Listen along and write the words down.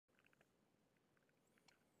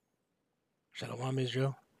Shalom,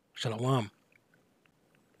 Israel. Shalom.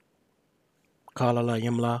 Kala la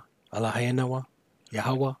yimla, Allah Yahawah,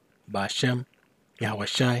 Yahawah, Bahasham,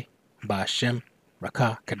 Yahawashi, Bahasham,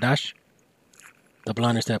 Rakah, Qadash. The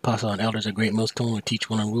blindness, the apostle and elders, a great millstone who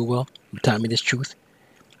teach one and rule well, who taught me this truth.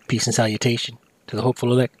 Peace and salutation to the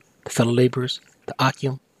hopeful elect, the fellow laborers, the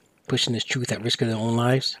Akim, pushing this truth at risk of their own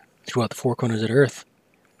lives throughout the four corners of the earth.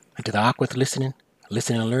 And to the Akwith listening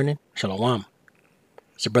and learning, Shalom.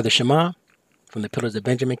 It's your brother Shema from the Pillars of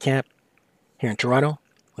Benjamin camp here in Toronto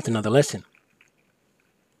with another lesson.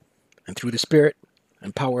 And through the spirit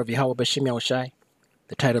and power of Yahawah B'Shem Yahawashi,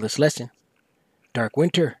 the title of this lesson, Dark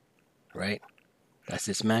Winter, right? That's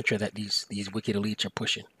this mantra that these wicked elites are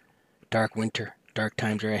pushing. Dark winter, dark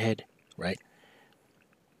times are ahead, right?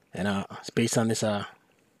 And it's based on this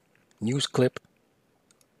news clip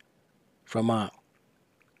from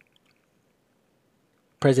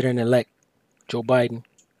President-elect Joe Biden,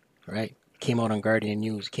 right? Came out on Guardian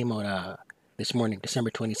News. Came out this morning, December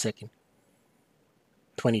 22nd,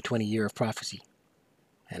 2020, year of prophecy.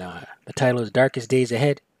 And the title is Darkest Days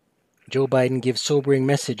Ahead. Joe Biden gives sobering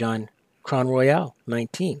message on Crown Royale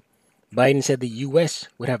 19. Biden said the U.S.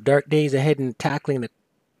 would have dark days ahead in tackling the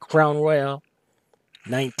Crown Royale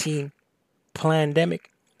 19 pandemic,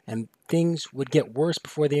 and things would get worse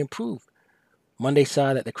before they improve. Monday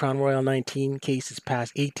saw that the Crown Royale 19 cases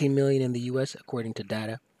passed 18 million in the U.S., according to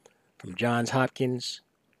data from Johns Hopkins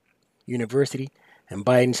University. And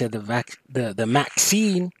Biden said the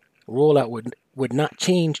vaccine rollout would not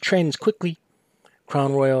change trends quickly.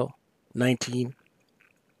 Crown Royale 19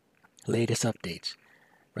 latest updates,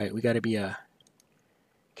 right? We got to be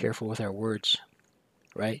careful with our words,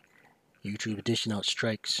 right? YouTube dishing out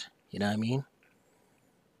strikes, you know what I mean?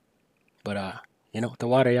 But the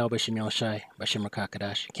water Yahweh B'Shem Yahawashi, B'Shem Rakah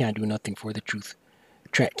Qadash, can't do nothing for the truth.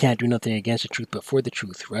 Can't do nothing against the truth, but for the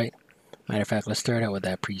truth, right? Matter of fact, let's start out with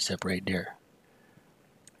that precept right there.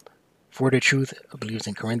 For the truth, I believe it's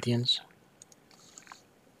in Corinthians.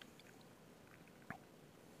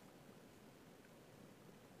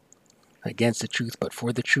 Against the truth, but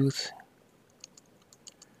for the truth.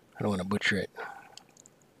 I don't want to butcher it.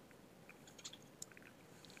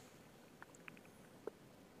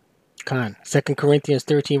 Con, 2 Corinthians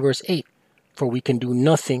 13 verse 8. For we can do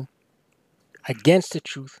nothing against the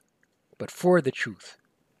truth, but for the truth,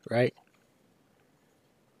 right?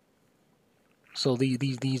 So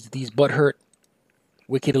these butthurt,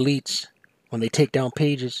 wicked elites, when they take down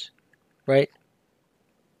pages, right?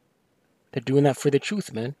 They're doing that for the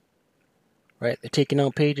truth, man. Right? They're taking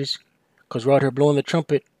down pages because we're out here blowing the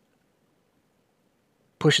trumpet,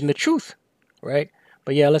 pushing the truth, right?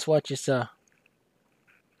 But yeah, let's watch this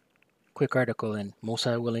quick article, and most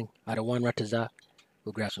high willing, out of one Ratazah,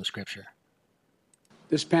 we'll grab some scripture.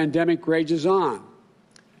 This pandemic rages on.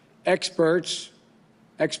 Experts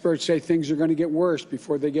say things are going to get worse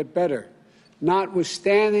before they get better,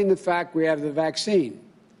 notwithstanding the fact we have the vaccine.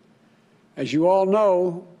 As you all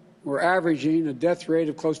know, we're averaging a death rate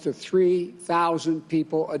of close to 3,000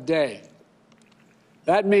 people a day.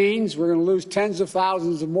 That means we're going to lose tens of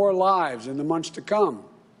thousands of more lives in the months to come.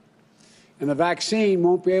 And the vaccine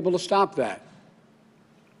won't be able to stop that.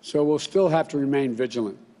 So we'll still have to remain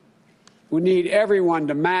vigilant. We need everyone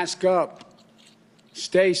to mask up,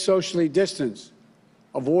 stay socially distanced,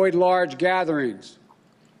 avoid large gatherings,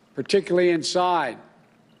 particularly inside.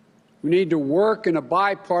 We need to work in a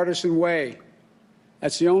bipartisan way.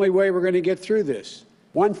 That's the only way we're going to get through this.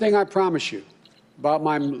 One thing I promise you about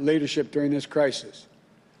my leadership during this crisis,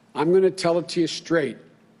 I'm going to tell it to you straight.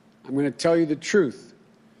 I'm going to tell you the truth.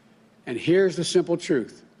 And here's the simple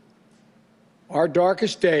truth. Our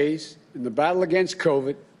darkest days in the battle against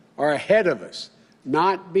COVID are ahead of us,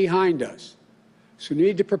 not behind us. So we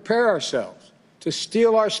need to prepare ourselves to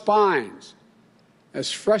steel our spines.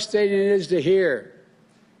 As frustrating it is to hear,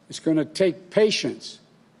 it's going to take patience,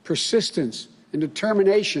 persistence, and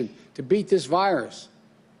determination to beat this virus.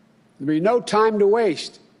 There'll be no time to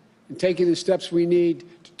waste in taking the steps we need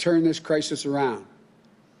to turn this crisis around.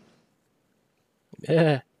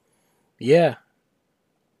 Yeah.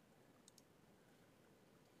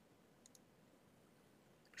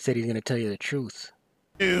 Said he's going to tell you the truth.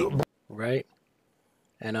 Right?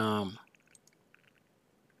 And I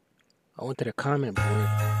went to the comment board.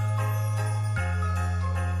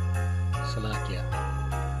 Salakia.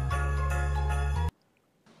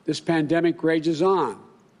 This pandemic rages on.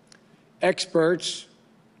 Experts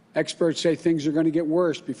say things are going to get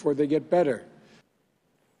worse before they get better.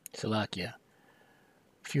 Salakia.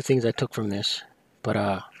 A few things I took from this, but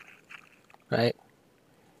right?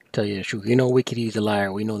 Tell you the truth. You know Wickedy is a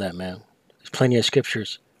liar. We know that, man. There's plenty of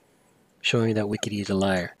scriptures showing you that Wickedy is a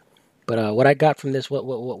liar. But what I got from this,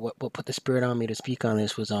 what put the spirit on me to speak on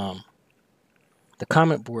this was the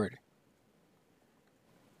comment board,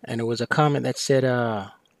 and it was a comment that said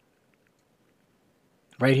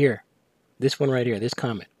right here, this one right here, this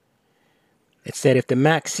comment. It said, if the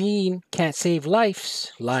vaccine can't save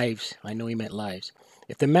lives, I know he meant lives.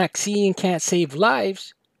 If the vaccine can't save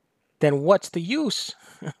lives, then what's the use?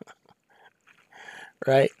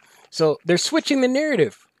 Right? So they're switching the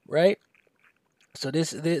narrative, right? So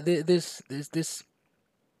this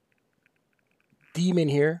demon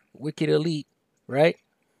here, wicked elite, right?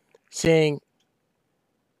 Saying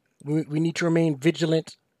we need to remain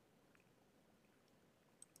vigilant,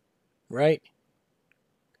 right?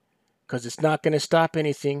 Because it's not going to stop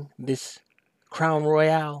anything. This Crown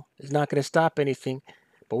Royale is not going to stop anything,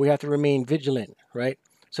 but we have to remain vigilant, right?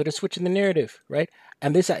 So they're switching the narrative, right?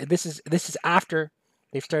 And this is after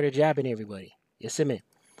they've started jabbing everybody. You see me?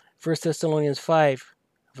 1 Thessalonians 5,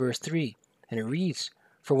 verse 3, and it reads,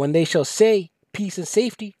 "For when they shall say peace and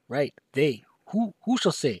safety," right? They who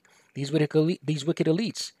shall say? These wicked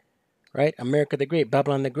elites, right? America the Great,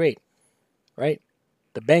 Babylon the Great, right?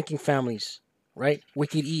 The banking families, right?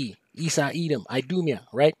 Wicked E, Esau, Edom, Idumea,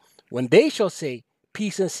 right? When they shall say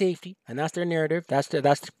peace and safety, and that's their narrative, that's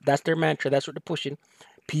their mantra, that's what they're pushing,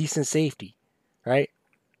 peace and safety, right?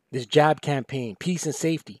 This jab campaign, peace and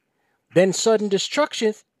safety. Then sudden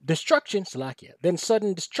destruction, Salakia. Then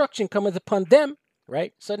sudden destruction cometh upon them,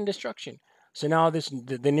 right? Sudden destruction. So now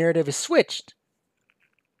the narrative is switched,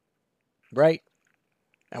 right?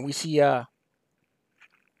 And we see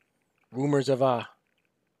rumors of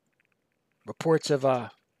reports of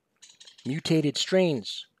mutated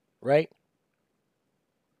strains, right?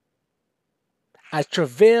 As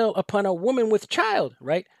travail upon a woman with child,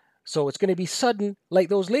 right? So it's going to be sudden, like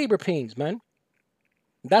those labor pains, man.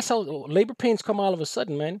 That's how labor pains come all of a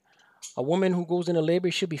sudden, man. A woman who goes into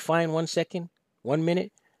labor should be fine 1 second, 1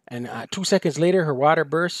 minute, and 2 seconds later her water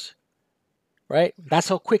bursts, right? That's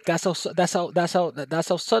how quick. That's how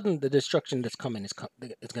sudden the destruction that's coming is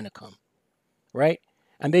going to come, right?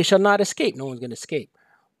 And they shall not escape. No one's going to escape.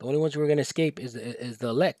 The only ones who are going to escape is the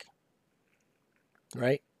elect,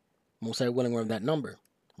 right? Most High willing we're of that number,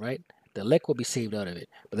 right? The elect will be saved out of it.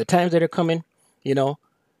 But the times that are coming, you know,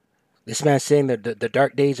 this man's saying that the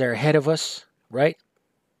dark days are ahead of us, right?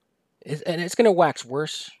 And it's going to wax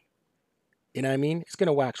worse. You know what I mean? It's going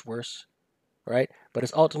to wax worse, right? But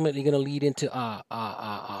it's ultimately going to lead into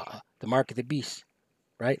the mark of the beast,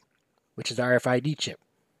 right? Which is the RFID chip,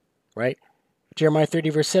 right? Jeremiah 30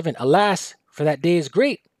 verse 7. Alas, for that day is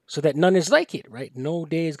great, so that none is like it, right? No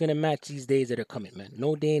day is going to match these days that are coming, man.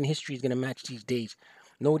 No day in history is going to match these days.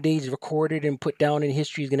 No days recorded and put down in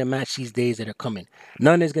history is going to match these days that are coming.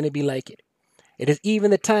 None is going to be like it. It is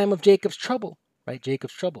even the time of Jacob's trouble, right?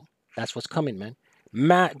 Jacob's trouble. That's what's coming, man.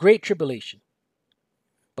 Great tribulation.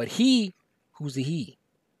 But he, who's the he?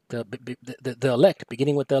 The elect,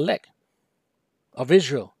 beginning with the elect of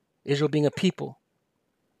Israel. Israel being a people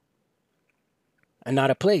and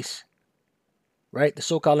not a place, right? The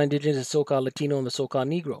so-called indigenous, the so-called Latino, and the so-called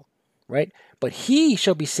Negro, right? But he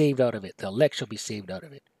shall be saved out of it. The elect shall be saved out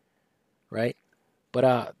of it, right?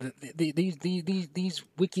 But these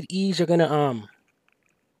wicked E's are gonna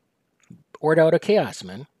order out of chaos,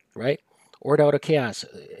 man, right? Order out of chaos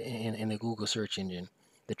in the Google search engine.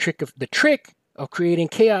 The trick of creating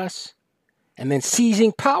chaos and then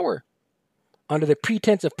seizing power under the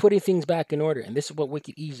pretense of putting things back in order. And this is what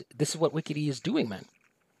wicked E is doing, man,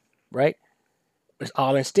 right? It's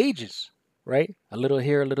all in stages, right? A little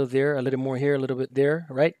here, a little there, a little more here, a little bit there,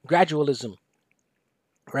 right? Gradualism,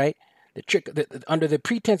 right? The trick, under the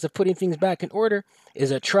pretense of putting things back in order,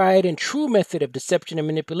 is a tried and true method of deception and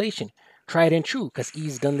manipulation. Tried and true, because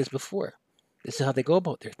E's done this before. This is how they go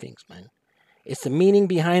about their things, man. It's the meaning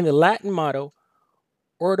behind the Latin motto,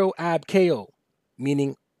 ordo ab chaos,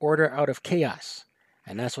 meaning order out of chaos.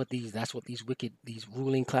 And that's what these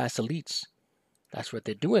ruling class elites, that's what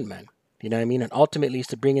they're doing, man. You know what I mean? And ultimately, it's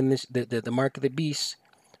to bring in the mark of the beast.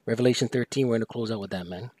 Revelation 13, we're going to close out with that,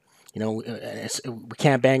 man. You know, we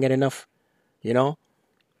can't bang it enough. You know,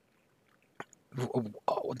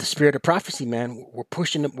 the spirit of prophecy, man. We're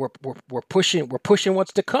pushing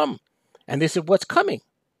what's to come, and this is what's coming,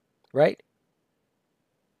 right?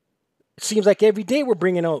 It seems like every day we're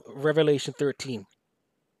bringing out Revelation 13,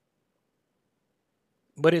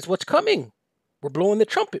 but it's what's coming. We're blowing the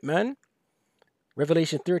trumpet, man.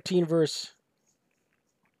 Revelation 13, verse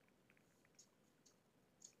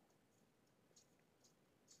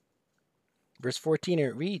 14, and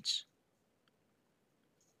it reads,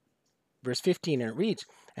 verse 15, and it reads,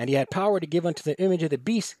 and he had power to give unto the image of the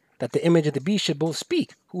beast, that the image of the beast should both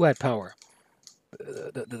speak. Who had power?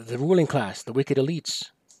 the ruling class, the wicked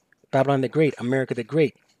elites, Babylon the Great, America the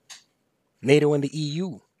Great, NATO and the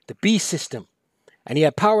EU, the beast system. And he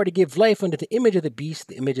had power to give life under the image of the beast.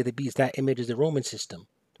 The image of the beast, that image is the Roman system,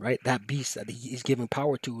 right? That beast that he's giving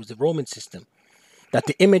power to is the Roman system. That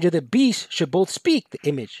the image of the beast should both speak, the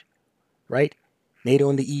image, right? NATO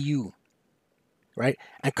and the EU, right?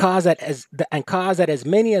 And cause that as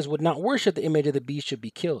many as would not worship the image of the beast should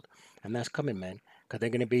be killed. And that's coming, man. Because they're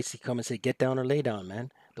going to basically come and say, get down or lay down,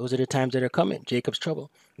 man. Those are the times that are coming. Jacob's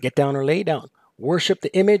trouble. Get down or lay down. Worship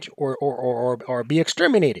the image or be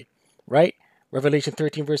exterminated, right? Revelation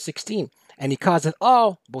 13, verse 16. And he causeth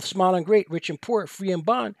all, both small and great, rich and poor, free and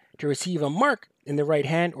bond, to receive a mark in their right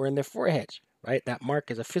hand or in their foreheads, right? That mark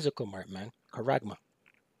is a physical mark, man. Charagma.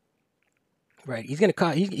 Right? He's gonna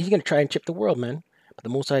try and chip the world, man. But the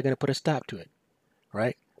Most High is gonna put a stop to it,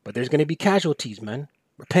 right? But there's gonna be casualties, man.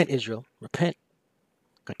 Repent, Israel. Repent.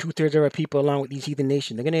 Got 2/3 of our people, along with these heathen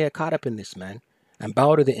nations, they're gonna get caught up in this, man, and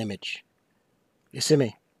bow to the image. You see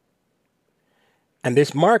me? And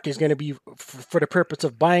this mark is gonna be for the purpose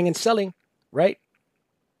of buying and selling, right?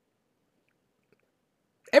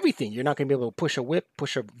 Everything. You're not gonna be able to push a whip,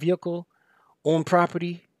 push a vehicle, own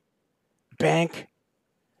property, bank,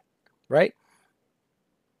 right?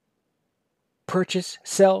 Purchase,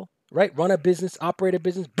 sell, right? Run a business, operate a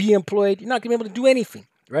business, be employed. You're not going to be able to do anything,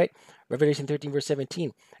 right? Revelation 13, verse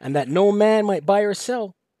 17. And that no man might buy or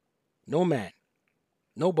sell. No man.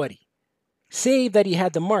 Nobody. Save that he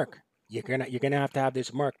had the mark. You're gonna have to have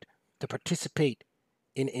this mark to participate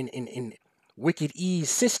in Wicked E's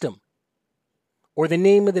system. Or the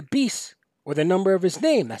name of the beast. Or the number of his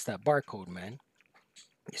name. That's that barcode, man.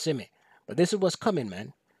 You see me? But this is what's coming,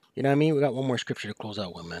 man. You know what I mean? We got one more scripture to close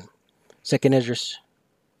out with, man. Second Ezra.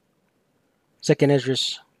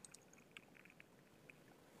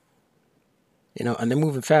 You know, and they're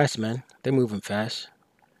moving fast, man. They're moving fast.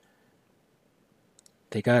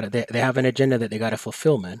 They have an agenda that they gotta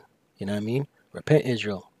fulfill, man. You know what I mean? Repent,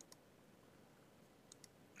 Israel.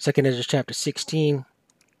 Second Ezra chapter 16,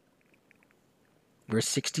 verse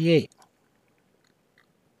 68.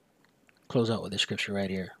 Close out with this scripture right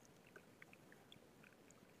here.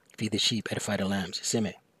 Feed the sheep, edify the lambs. You see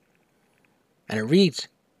me? And it reads,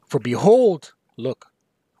 for behold, look,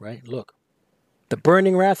 right? Look, the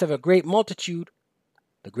burning wrath of a great multitude.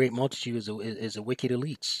 The great multitude is the wicked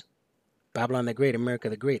elites. Babylon the Great, America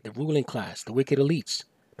the Great, the ruling class, the wicked elites,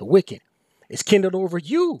 the wicked, is kindled over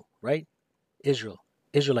you, right?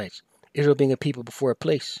 Israelites. Israel being a people before a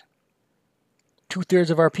place. 2/3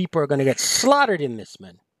 of our people are going to get slaughtered in this,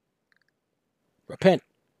 man. Repent.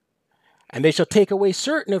 And they shall take away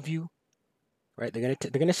certain of you. Right, they're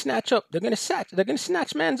gonna snatch up. They're gonna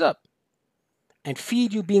snatch man's up, and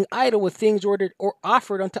feed you, being idle with things ordered or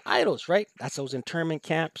offered unto idols. Right, that's those internment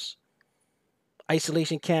camps,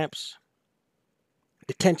 isolation camps,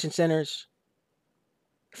 detention centers,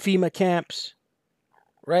 FEMA camps.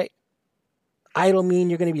 Right, idle mean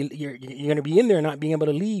you're gonna be in there, not being able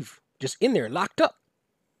to leave, just in there, locked up.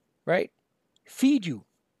 Right, feed you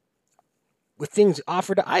with things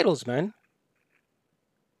offered to idols, man.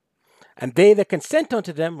 And they that consent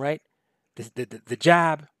unto them, right, the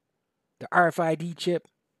jab, the RFID chip,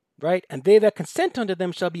 right, and they that consent unto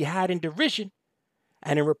them shall be had in derision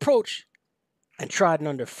and in reproach and trodden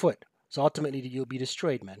underfoot. So ultimately you'll be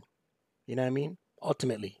destroyed, man. You know what I mean?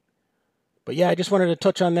 Ultimately. But yeah, I just wanted to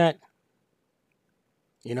touch on that.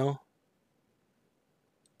 You know?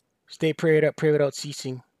 Stay prayed up, pray without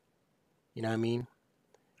ceasing. You know what I mean?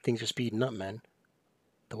 Things are speeding up, man.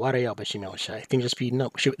 The water Yahawashi. Things are speeding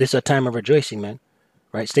up. This is a time of rejoicing, man.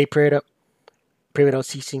 Right? Stay prayed up. Pray without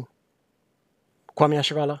ceasing. Kwame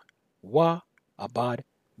Ashavala. Wa Abad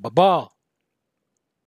Babal.